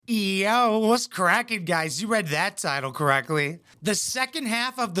Yo, what's cracking, guys? You read that title correctly. The second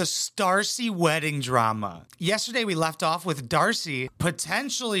half of the Stacey wedding drama. Yesterday, we left off with Darcey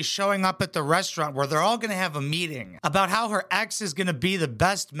potentially showing up at the restaurant where they're all going to have a meeting about how her ex is going to be the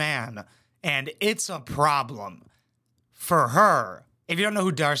best man, and it's a problem for her. If you don't know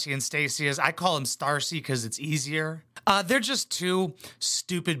who Darcey and Stacey is, I call them Starcey because it's easier. They're just two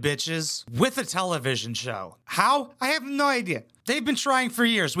stupid bitches with a television show. How? I have no idea. They've been trying for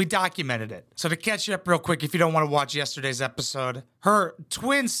years. We documented it. So to catch you up real quick, if you don't want to watch yesterday's episode, her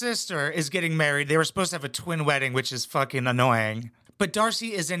twin sister is getting married. They were supposed to have a twin wedding, which is fucking annoying. But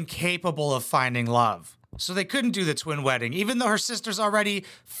Darcey is incapable of finding love. So they couldn't do the twin wedding, even though her sister's already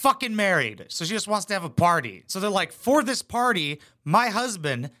fucking married. So she just wants to have a party. So they're like, for this party, my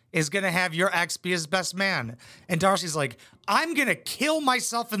husband is going to have your ex be his best man. And Darcey's like, I'm going to kill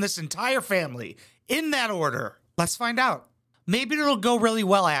myself and this entire family in that order. Let's find out. Maybe it'll go really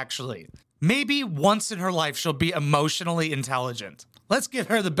well, actually. Maybe once in her life, she'll be emotionally intelligent. Let's give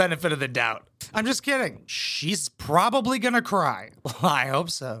her the benefit of the doubt. I'm just kidding. She's probably going to cry. I hope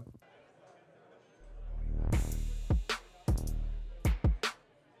so.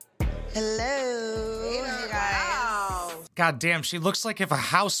 Hello. Hey there, guys. Wow. God damn, she looks like if a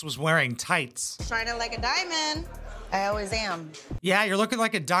house was wearing tights. Shining like a diamond. I always am. Yeah, you're looking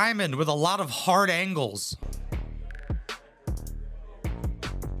like a diamond with a lot of hard angles.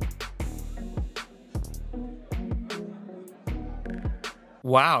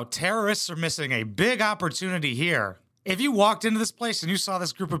 Wow, terrorists are missing a big opportunity here. If you walked into this place and you saw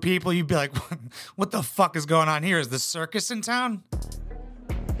this group of people, you'd be like, what the fuck is going on here? Is the circus in town?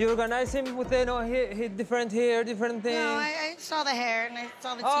 You organize him with, he different hair, different thing? No, I saw the hair and I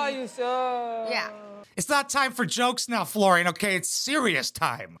saw the teeth. Oh, you saw? Yeah. It's not time for jokes now, Florian, okay? It's serious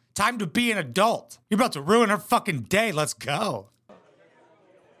time. Time to be an adult. You're about to ruin her fucking day. Let's go.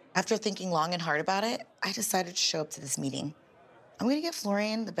 After thinking long and hard about it, I decided to show up to this meeting. I'm gonna give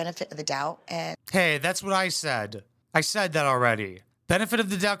Florian the benefit of the doubt and... Hey, that's what I said. I said that already. Benefit of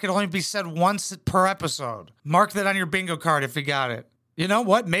the doubt can only be said once per episode. Mark that on your bingo card if you got it. You know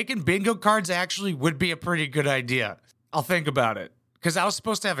what? Making bingo cards actually would be a pretty good idea. I'll think about it. Because I was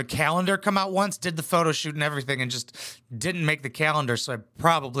supposed to have a calendar come out once, did the photo shoot and everything, and just didn't make the calendar, so I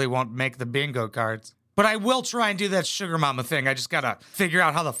probably won't make the bingo cards. But I will try and do that sugar mama thing. I just gotta figure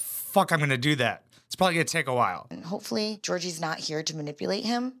out how the fuck I'm gonna do that. It's probably gonna take a while. And hopefully, Georgie's not here to manipulate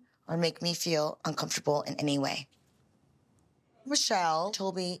him or make me feel uncomfortable in any way. Michelle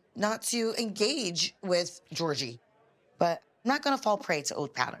told me not to engage with Georgie, but I'm not gonna fall prey to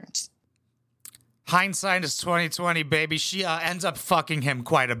old patterns. Hindsight is 20/20, baby. She ends up fucking him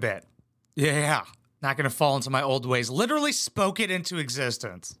quite a bit. Yeah, not gonna fall into my old ways. Literally spoke it into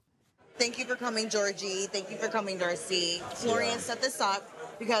existence. Thank you for coming, Georgie. Thank you for coming, Darcey. Florian set this up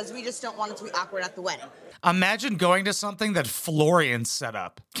because we just don't want it to be awkward at the wedding. Imagine going to something that Florian set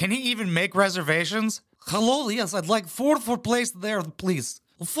up. Can he even make reservations? Hello, yes, I'd like fourth place there, please.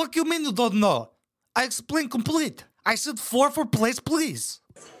 Well, fuck you mean you don't know? I explained complete. I said fourth place, please.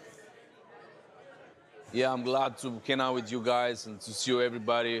 Yeah, I'm glad to hang out with you guys and to see you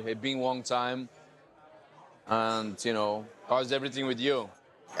everybody. It's been a long time. And, you know, how's everything with you?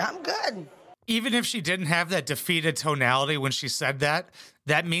 I'm good. Even if she didn't have that defeated tonality when she said that,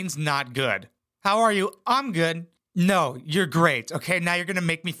 that means not good. How are you? I'm good. No, you're great. Okay, now you're gonna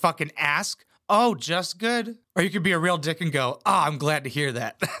make me fucking ask? Oh, just good? Or you could be a real dick and go, I'm glad to hear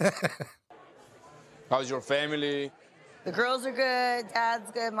that. How's your family? The girls are good,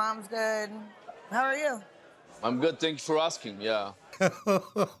 dad's good, mom's good. How are you? I'm good, thank you for asking, yeah.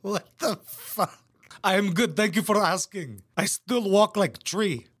 What the fuck? I am good, thank you for asking. I still walk like a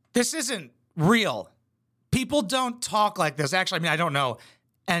tree. This isn't real. People don't talk like this. Actually, I mean, I don't know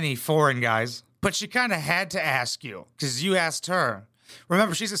any foreign guys, but she kind of had to ask you because you asked her.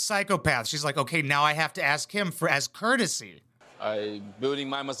 Remember, she's a psychopath. She's like, okay, now I have to ask him for as courtesy. I'm building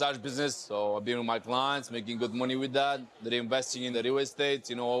my massage business, so I've been with my clients, making good money with that. They're investing in the real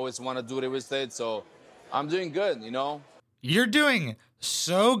estate, you know, always want to do real estate, so I'm doing good, you know? You're doing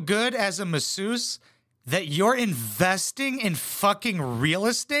so good as a masseuse that you're investing in fucking real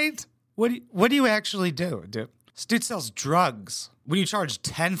estate? What do you actually do, dude? This dude sells drugs. When you charge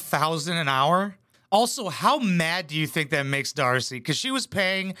 $10,000 an hour? Also, how mad do you think that makes Darcey? Because she was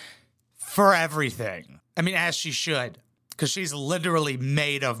paying for everything. I mean, as she should. Because she's literally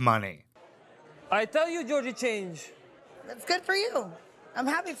made of money. I tell you, Georgie, change. That's good for you. I'm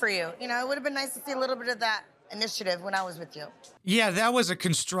happy for you. You know, it would have been nice to see a little bit of that initiative when I was with you. Yeah, that was a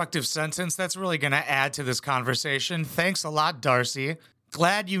constructive sentence. That's really going to add to this conversation. Thanks a lot, Darcey.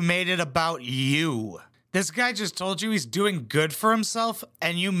 Glad you made it about you. This guy just told you he's doing good for himself,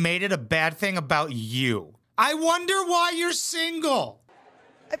 and you made it a bad thing about you. I wonder why you're single.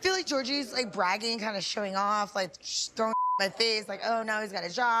 I feel like Georgie's like bragging, kind of showing off, like throwing in my face, like, oh, now he's got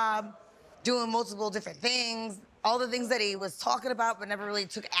a job, doing multiple different things, all the things that he was talking about but never really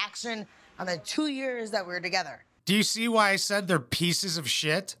took action on the 2 years that we were together. Do you see why I said they're pieces of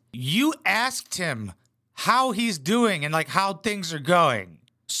shit? You asked him how he's doing and like how things are going.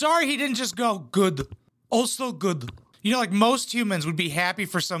 Sorry he didn't just go, good, also good. You know, like most humans would be happy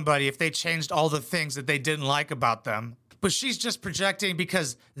for somebody if they changed all the things that they didn't like about them. But she's just projecting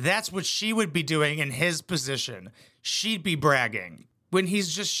because that's what she would be doing in his position. She'd be bragging when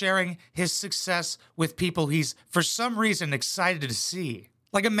he's just sharing his success with people he's, for some reason, excited to see.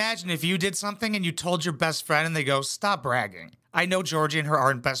 Like, imagine if you did something and you told your best friend and they go, stop bragging. I know Georgie and her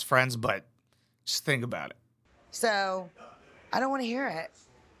aren't best friends, but just think about it. So, I don't want to hear it.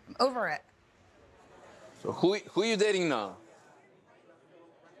 I'm over it. So who are you dating now?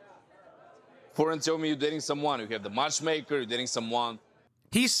 Foreign tell me you're dating someone. You have the matchmaker, you're dating someone.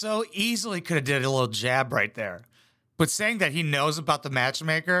 He so easily could have did a little jab right there. But saying that he knows about the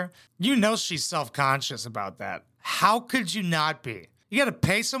matchmaker, you know she's self-conscious about that. How could you not be? You gotta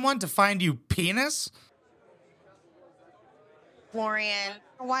pay someone to find you penis? Florian,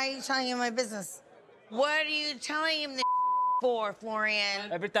 why are you telling him my business? What are you telling him the for,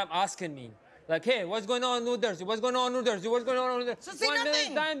 Florian? Every time asking me, like, hey, what's going on in New Jersey? What's going on in New Jersey? What's going on in New Jersey? So say 1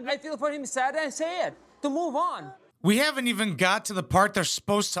 million nothing. times I feel for him sad and say it to move on. We haven't even got to the part they're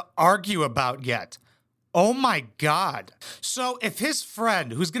supposed to argue about yet. Oh my God. So if his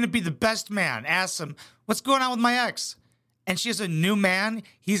friend, who's gonna be the best man, asks him, what's going on with my ex? And she has a new man,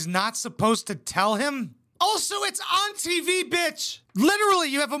 he's not supposed to tell him? Also, it's on TV, bitch. Literally,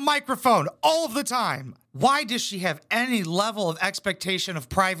 you have a microphone all of the time. Why does she have any level of expectation of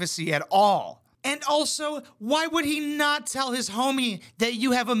privacy at all? And also, why would he not tell his homie that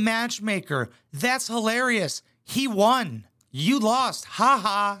you have a matchmaker? That's hilarious. He won. You lost. Ha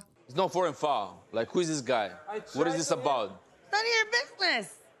ha. It's not foreign foul. Like, who is this guy? What is this about? None of your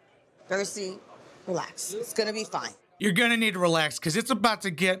business. Darcey, relax. It's gonna be fine. You're gonna need to relax because it's about to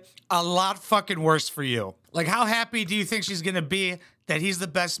get a lot fucking worse for you. Like, how happy do you think she's gonna be that he's the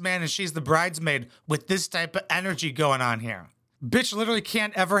best man and she's the bridesmaid with this type of energy going on here? Bitch literally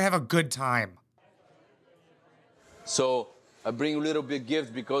can't ever have a good time. So, I bring you a little bit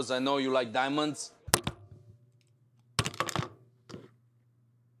gift because I know you like diamonds.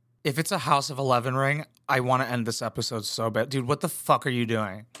 If it's a House of 11 ring, I want to end this episode so bad. Dude, what the fuck are you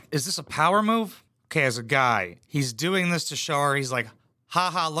doing? Is this a power move? Okay, as a guy, he's doing this to show her, he's like,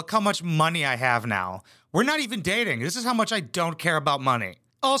 haha, look how much money I have now. We're not even dating. This is how much I don't care about money.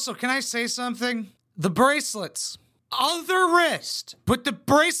 Also, can I say something? The bracelets. Other wrist. Put the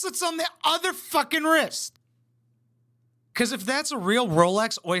bracelets on the other fucking wrist. Because if that's a real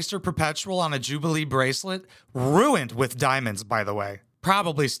Rolex Oyster Perpetual on a Jubilee bracelet, ruined with diamonds, by the way.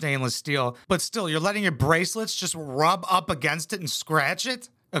 Probably stainless steel, but still, you're letting your bracelets just rub up against it and scratch it?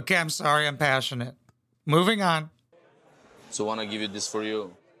 Okay, I'm sorry, I'm passionate. Moving on. So, I want to give you this for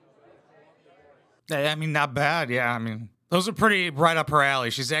you. I mean, not bad, yeah, I mean, those are pretty right up her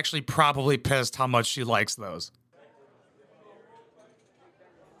alley. She's actually probably pissed how much she likes those.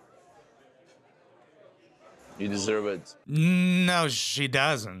 You deserve it. No, she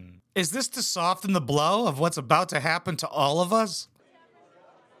doesn't. Is this to soften the blow of what's about to happen to all of us?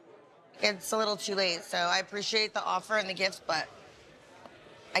 It's a little too late, so I appreciate the offer and the gift, but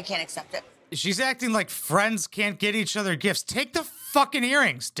I can't accept it. She's acting like friends can't get each other gifts. Take the fucking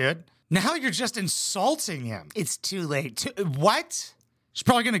earrings, dude. Now you're just insulting him. It's too late. What? She's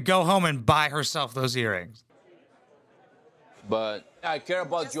probably gonna go home and buy herself those earrings. But I care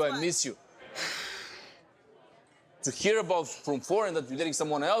about you. I miss you. To hear about from foreign that you're dating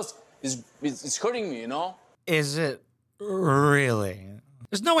someone else is hurting me, you know? Is it really?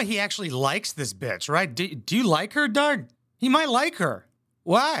 There's no way he actually likes this bitch, right? Do you like her, Doug? He might like her.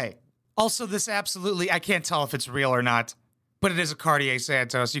 Why? Also, this absolutely, I can't tell if it's real or not, but it is a Cartier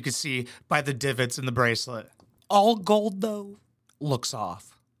Santos. You can see by the divots in the bracelet. All gold, though, looks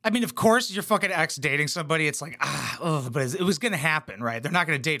off. I mean, of course, your fucking ex dating somebody, it's like, but it was gonna happen, right? They're not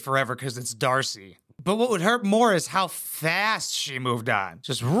gonna date forever because it's Darcey. But what would hurt more is how fast she moved on.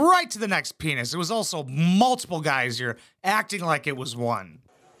 Just right to the next penis. It was also multiple guys here acting like it was one.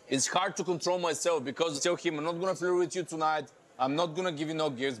 It's hard to control myself because I tell him I'm not gonna flirt with you tonight. I'm not gonna give you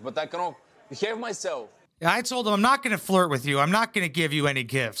no gifts, but I cannot behave myself. Yeah, I told him I'm not gonna flirt with you. I'm not gonna give you any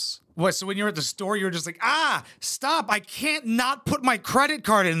gifts. What, so when you were at the store, you were just like, stop. I can't not put my credit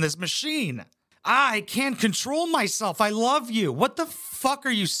card in this machine. I can't control myself. I love you. What the fuck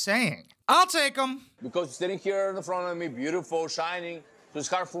are you saying? I'll take them. Because you're sitting here in front of me, beautiful, shining, so it's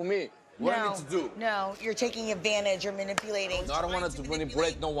hard for me. What do I need to do? No, you're taking advantage, you're manipulating. No, I don't want to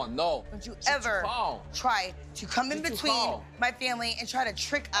manipulate no one, no. Don't you ever try to come in between my family and try to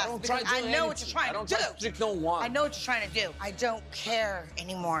trick us. I know what you're trying to do. I don't try to trick no one. I know what you're trying to do. I don't care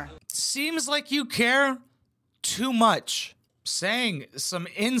anymore. Seems like you care too much. Saying some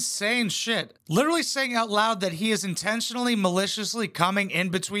insane shit. Literally saying out loud that he is intentionally, maliciously coming in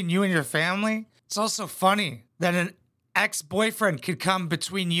between you and your family. It's also funny that an ex-boyfriend could come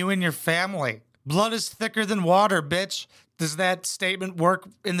between you and your family. Blood is thicker than water, bitch. Does that statement work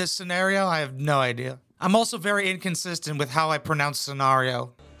in this scenario? I have no idea. I'm also very inconsistent with how I pronounce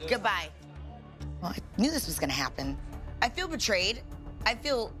scenario. Goodbye. Well, I knew this was gonna happen. I feel betrayed. I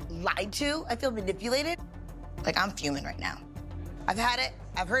feel lied to. I feel manipulated. Like, I'm fuming right now. I've had it.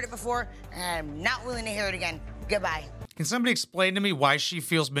 I've heard it before, and I'm not willing to hear it again. Goodbye. Can somebody explain to me why she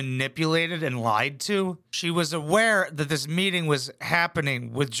feels manipulated and lied to? She was aware that this meeting was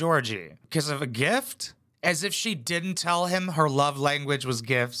happening with Georgi because of a gift? As if she didn't tell him her love language was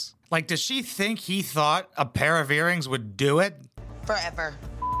gifts. Like, does she think he thought a pair of earrings would do it? Forever.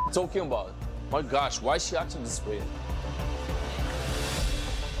 Talking about it. My gosh, why is she acting this way?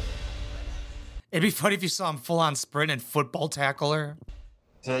 It'd be funny if you saw him full-on sprint and football tackle her.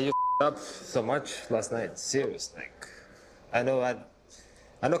 Yeah, you up so much last night. Serious, like, I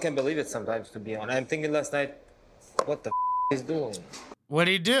can't believe it sometimes, to be honest. I'm thinking last night, what the he's doing? What'd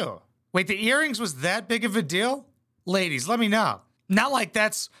he do? Wait, the earrings was that big of a deal? Ladies, let me know. Not like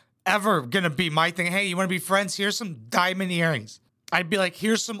that's ever gonna be my thing. Hey, you wanna be friends? Here's some diamond earrings. I'd be like,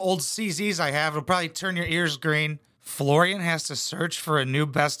 here's some old CZs I have. It'll probably turn your ears green. Florian has to search for a new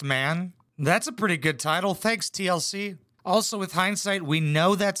best man. That's a pretty good title. Thanks, TLC. Also, with hindsight, we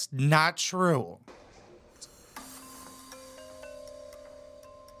know that's not true.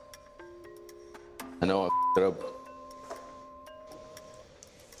 I know I f***ed up.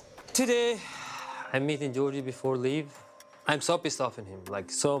 Today, I'm meeting Georgie before leave. I'm so pissed off in him, like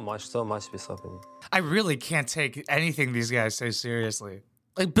so much pissed off in him. I really can't take anything these guys say seriously.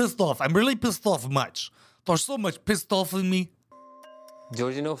 Like, pissed off. I'm really pissed off much. There's so much pissed off in me.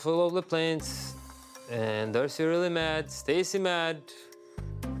 Georgie no full of the planes, and Darcey really mad, Stacey mad.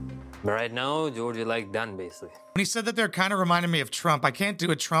 But right now, Georgie like done basically. When he said that, they're kind of reminding me of Trump. I can't do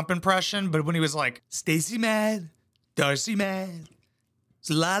a Trump impression, but when he was like, Stacey mad, Darcey mad, it's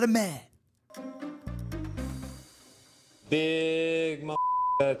a lot of mad. Big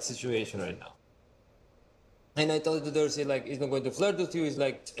bad situation right now. And I told Darcey like he's not going to flirt with you. He's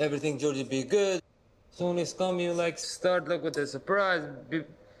like everything Georgie be good. Soon as come you like start like with a surprise.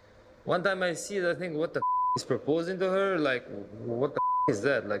 One time I see it, I think what the he's proposing to her. Like what the is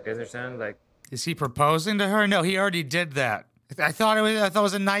that? Like I understand like. Is he proposing to her? No, he already did that. I thought it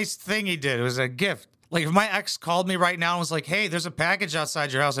was a nice thing he did. It was a gift. Like if my ex called me right now and was like, "Hey, there's a package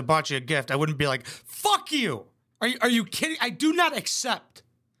outside your house. I bought you a gift." I wouldn't be like, "Fuck you." Are you kidding? I do not accept.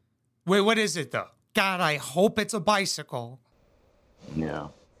 Wait, what is it though? God, I hope it's a bicycle. Yeah.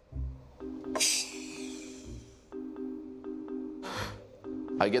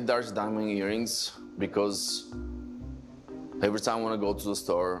 I get Darcey diamond earrings because every time I want to go to the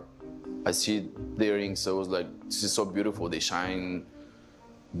store, I see the earrings. So I was like, this is so beautiful. They shine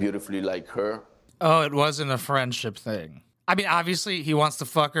beautifully like her. Oh, it wasn't a friendship thing. I mean, obviously, he wants to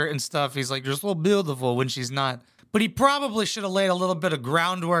fuck her and stuff. He's like, you're so beautiful when she's not. But he probably should have laid a little bit of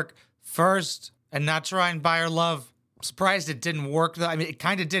groundwork first and not try and buy her love. I'm surprised it didn't work, though. I mean, it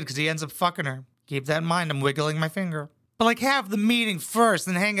kind of did because he ends up fucking her. Keep that in mind. I'm wiggling my finger. But, like, have the meeting first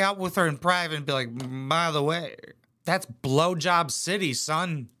and hang out with her in private and be like, by the way, that's blowjob city,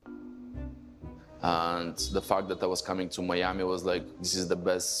 son. And the fact that I was coming to Miami was like, this is the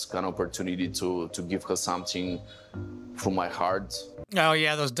best kind of opportunity to give her something from my heart. Oh,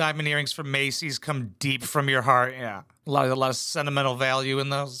 yeah, those diamond earrings from Macy's come deep from your heart. Yeah, a lot of sentimental value in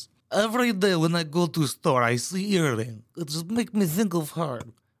those. Every day when I go to a store, I see earrings. It just makes me think of her.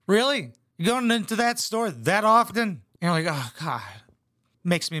 Really? You going into that store that often? You're like, oh, God.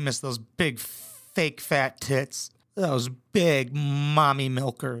 Makes me miss those big, fake fat tits. Those big mommy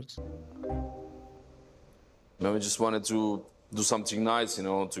milkers. Maybe just wanted to do something nice, you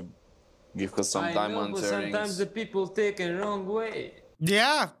know, to give her some diamond earrings. Sometimes the people take it wrong way.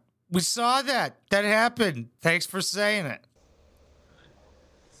 Yeah, we saw that. That happened. Thanks for saying it.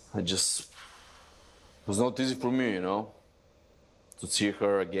 It was not easy for me, you know, to see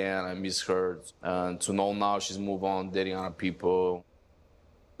her again. I miss her. And to know now she's moved on, dating other people.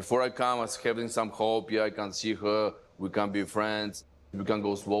 Before I come, I was having some hope. Yeah, I can see her. We can be friends. We can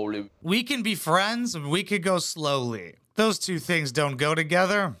go slowly. We can be friends. We could go slowly. Those two things don't go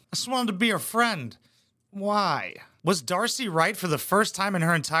together. I just wanted to be her friend. Why? Was Darcey right for the first time in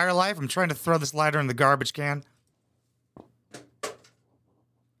her entire life? I'm trying to throw this lighter in the garbage can.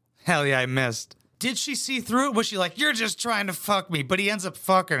 Hell yeah, I missed. Did she see through it? Was she like, you're just trying to fuck me, but he ends up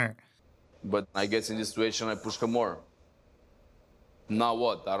fucking her? But I guess in this situation, I push her more. Now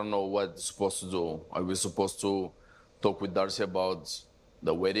what? I don't know what I'm supposed to do. Are we supposed to talk with Darcey about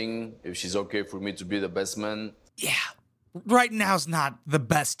the wedding? If she's okay for me to be the best man? Yeah, right now's not the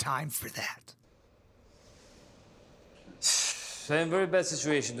best time for that. I'm in a very bad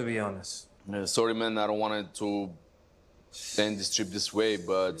situation, to be honest. Sorry, man, I don't want it to end this trip this way,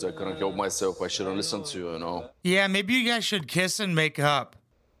 but I couldn't help myself. I shouldn't listen to you, you know? Yeah, maybe you guys should kiss and make up.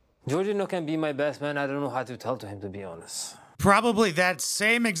 Georgi no can be my best man. I don't know how to tell to him, to be honest. Probably that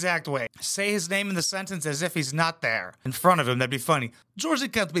same exact way. Say his name in the sentence as if he's not there. In front of him, that'd be funny. Georgie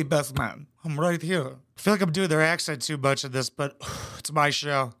can't be best man. I'm right here. I feel like I'm doing their accent too much of this, but it's my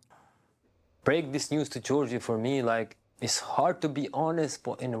show. Break this news to Georgi for me, like, it's hard to be honest,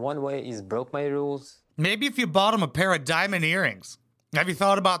 but in one way, he's broke my rules. Maybe if you bought him a pair of diamond earrings. Have you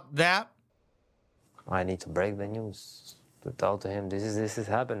thought about that? I need to break the news to tell to him this is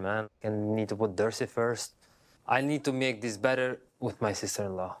happened, man. I need to put Darcey first. I need to make this better with my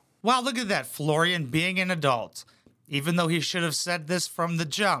sister-in-law. Wow, look at that, Florian being an adult. Even though he should have said this from the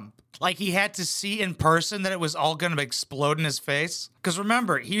jump. Like he had to see in person that it was all gonna explode in his face. Because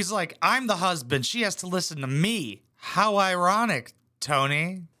remember, he's like, I'm the husband, she has to listen to me. How ironic,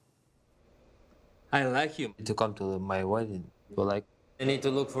 Tony. I like you to come to my wedding, but like, I need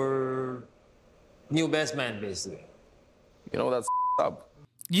to look for new best man, basically. You know, that's up.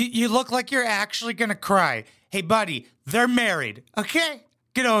 You look like you're actually gonna cry. Hey, buddy, they're married, okay?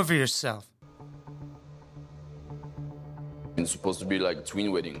 Get over yourself. It's supposed to be like a twin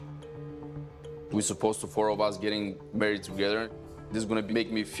wedding. We're supposed to, four of us getting married together. This is gonna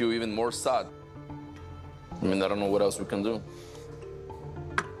make me feel even more sad. I mean, I don't know what else we can do.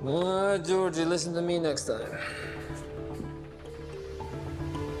 Georgi, listen to me next time.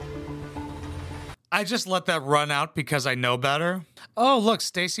 I just let that run out because I know better. Oh, look,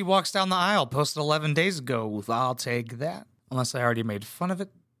 Stacey walks down the aisle, posted 11 days ago. I'll take that. Unless I already made fun of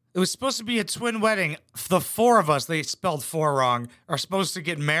it. It was supposed to be a twin wedding. The four of us, they spelled four wrong, are supposed to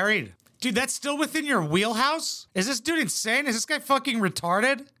get married. Dude, that's still within your wheelhouse? Is this dude insane? Is this guy fucking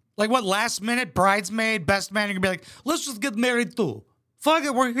retarded? Like what, last minute, bridesmaid, best man, you're gonna be like, let's just get married too. Fuck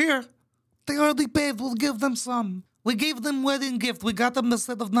it, we're here. They already paid, we'll give them some. We gave them wedding gift, we got them the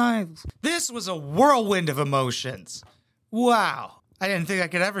set of knives. This was a whirlwind of emotions. Wow. I didn't think I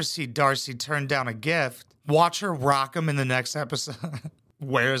could ever see Darcey turn down a gift. Watch her rock him in the next episode.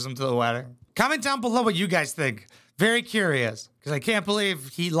 Wears him to the wedding. Comment down below what you guys think. Very curious, because I can't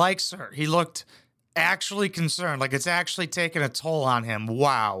believe he likes her. He looked actually concerned, like it's actually taken a toll on him.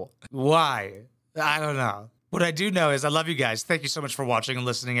 Wow. Why? I don't know. What I do know is I love you guys. Thank you so much for watching and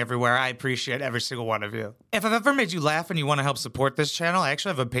listening everywhere. I appreciate every single one of you. If I've ever made you laugh and you want to help support this channel, I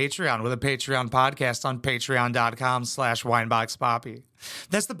actually have a Patreon with a Patreon podcast on patreon.com/wineboxpoppy.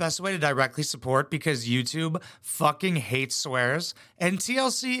 That's the best way to directly support because YouTube fucking hates swears and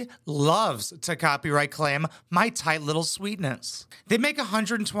TLC loves to copyright claim my tight little sweetness. They make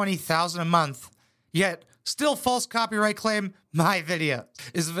 $120,000 a month, yet still false copyright claim my video.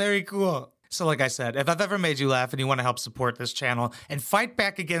 It's very cool. So like I said, if I've ever made you laugh and you want to help support this channel and fight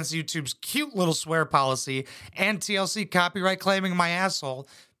back against YouTube's cute little swear policy and TLC copyright claiming my asshole,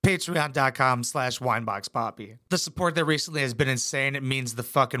 patreon.com/wineboxpoppy. The support there recently has been insane. It means the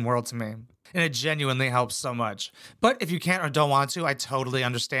fucking world to me. And it genuinely helps so much. But if you can't or don't want to, I totally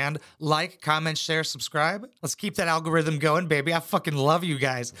understand. Like, comment, share, subscribe. Let's keep that algorithm going, baby. I fucking love you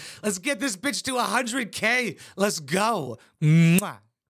guys. Let's get this bitch to 100K. Let's go. Mwah.